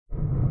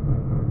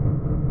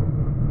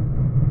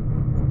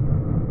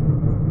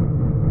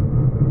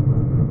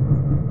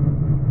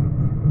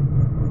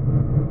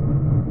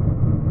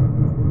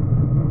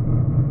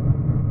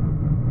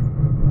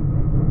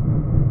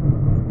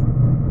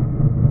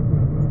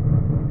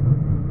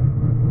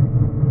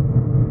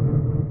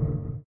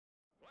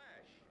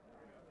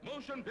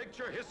Motion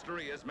picture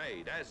history is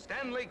made as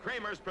Stanley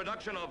Kramer's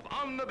production of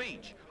On the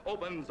Beach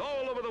opens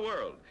all over the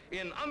world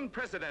in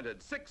unprecedented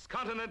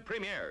 6-continent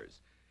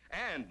premieres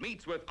and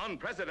meets with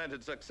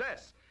unprecedented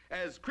success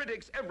as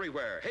critics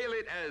everywhere hail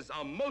it as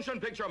a motion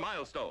picture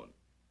milestone.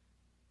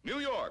 New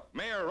York,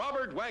 Mayor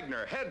Robert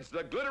Wagner heads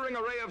the glittering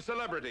array of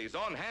celebrities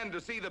on hand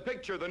to see the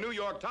picture the New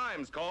York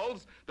Times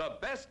calls the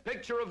best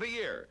picture of the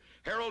year.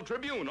 Herald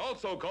Tribune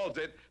also calls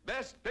it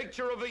Best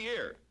Picture of the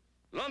Year.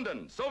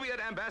 London, Soviet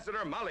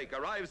Ambassador Malik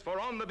arrives for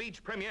On the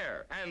Beach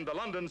premiere, and the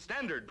London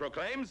Standard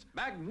proclaims,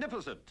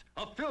 magnificent,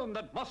 a film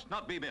that must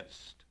not be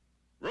missed.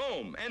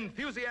 Rome,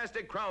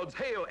 enthusiastic crowds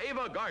hail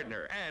Ava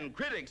Gardner, and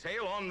critics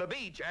hail On the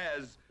Beach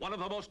as one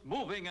of the most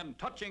moving and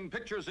touching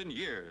pictures in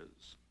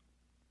years.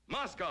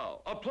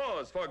 Moscow,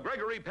 applause for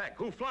Gregory Peck,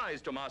 who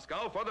flies to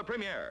Moscow for the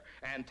premiere,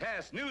 and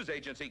TASS News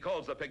Agency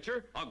calls the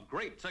picture a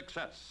great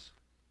success.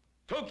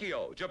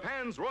 Tokyo,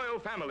 Japan's royal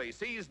family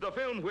sees the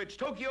film which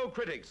Tokyo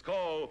critics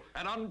call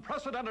an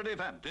unprecedented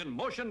event in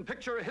motion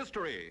picture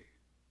history.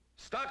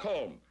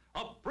 Stockholm,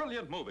 a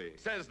brilliant movie,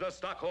 says the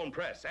Stockholm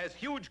press, as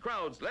huge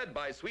crowds led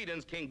by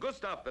Sweden's King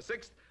Gustav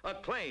VI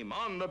acclaim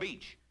On the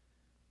Beach.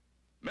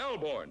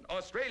 Melbourne,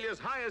 Australia's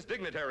highest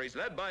dignitaries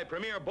led by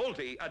Premier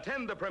Bolte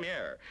attend the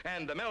premiere,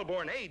 and the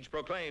Melbourne Age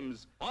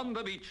proclaims, On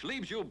the Beach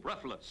leaves you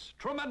breathless,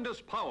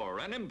 tremendous power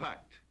and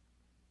impact.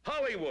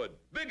 Hollywood,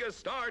 biggest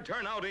star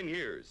turnout in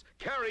years.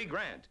 Cary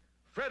Grant,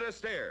 Fred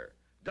Astaire,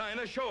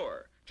 Dinah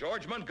Shore,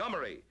 George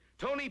Montgomery,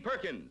 Tony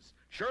Perkins,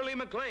 Shirley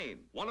MacLaine.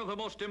 One of the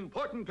most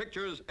important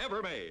pictures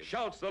ever made,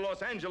 shouts the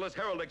Los Angeles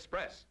Herald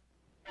Express.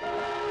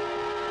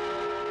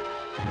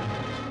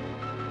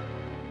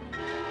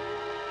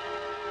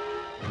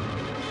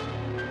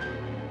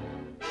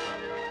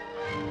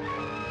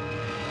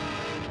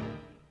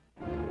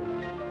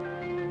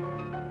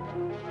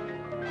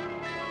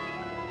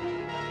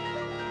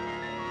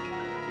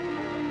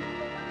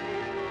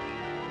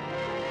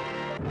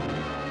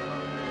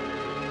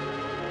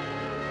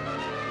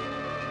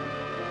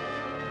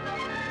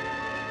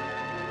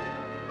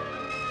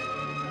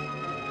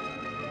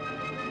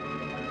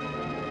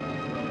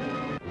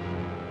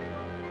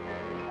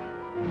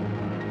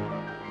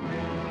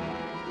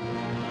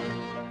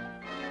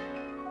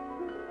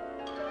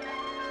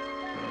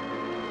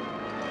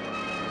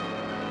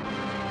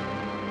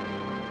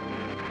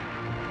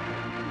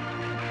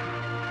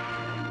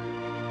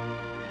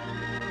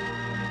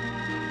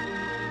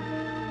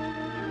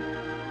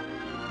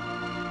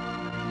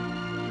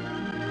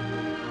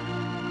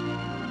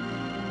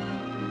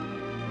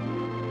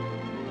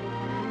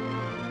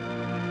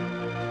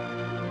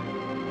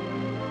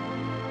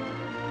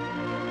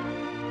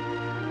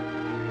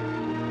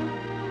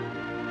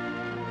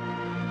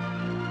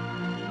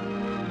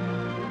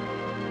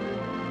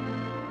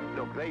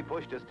 They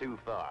pushed us too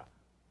far.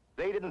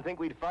 They didn't think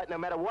we'd fight no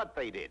matter what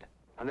they did.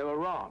 And they were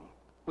wrong.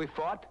 We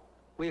fought,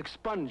 we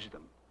expunged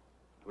them.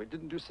 We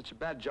didn't do such a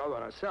bad job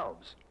on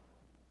ourselves.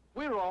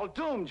 We're all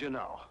doomed, you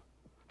know.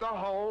 The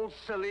whole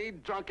silly,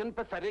 drunken,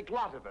 pathetic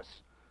lot of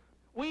us.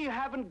 We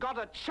haven't got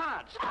a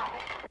chance.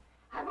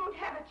 I won't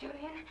have it,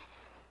 Julian.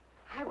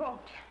 I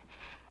won't.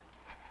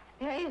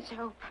 There is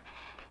hope.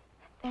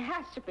 There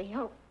has to be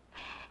hope.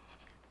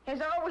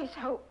 There's always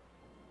hope.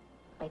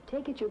 I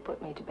take it you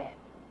put me to bed.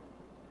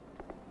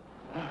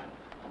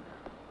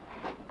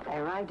 I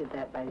arrived at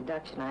that by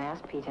deduction. I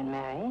asked Pete and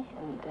Mary,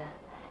 and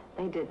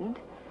they didn't.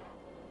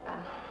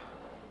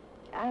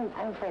 I'm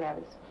afraid I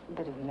was a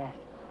bit of a mess.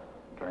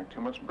 Drank too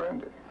much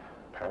brandy.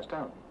 Passed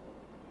out.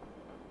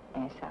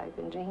 Yes, I've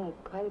been drinking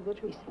quite a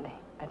bit recently.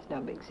 That's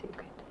no big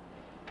secret.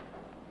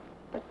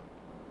 But,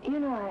 you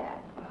know,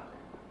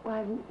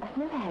 I've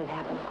never had it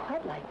happen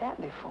quite like that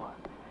before.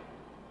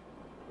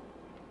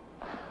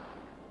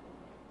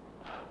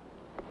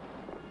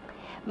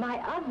 My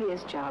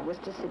obvious job was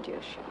to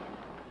seduce you.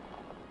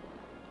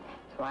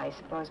 So I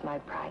suppose my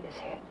pride is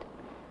hurt.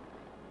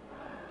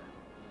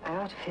 I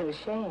ought to feel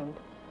ashamed.